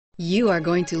You are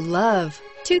going to love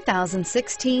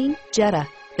 2016 Jetta.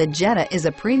 The Jetta is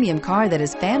a premium car that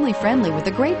is family-friendly with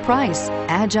a great price,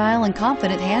 agile and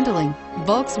confident handling.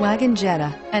 Volkswagen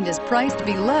Jetta, and is priced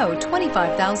below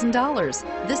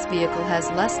 $25,000. This vehicle has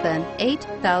less than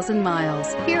 8,000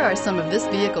 miles. Here are some of this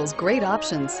vehicle's great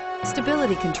options: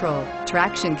 stability control,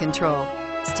 traction control,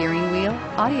 steering wheel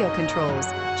audio controls,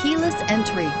 keyless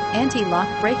entry,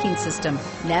 anti-lock braking system,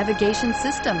 navigation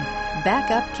system,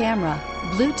 backup camera,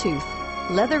 Bluetooth,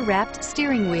 leather-wrapped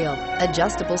steering wheel,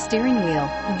 adjustable steering wheel.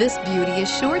 This beauty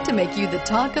is sure to make you the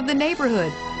talk of the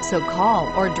neighborhood. So call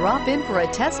or drop in for a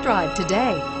test drive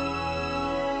today.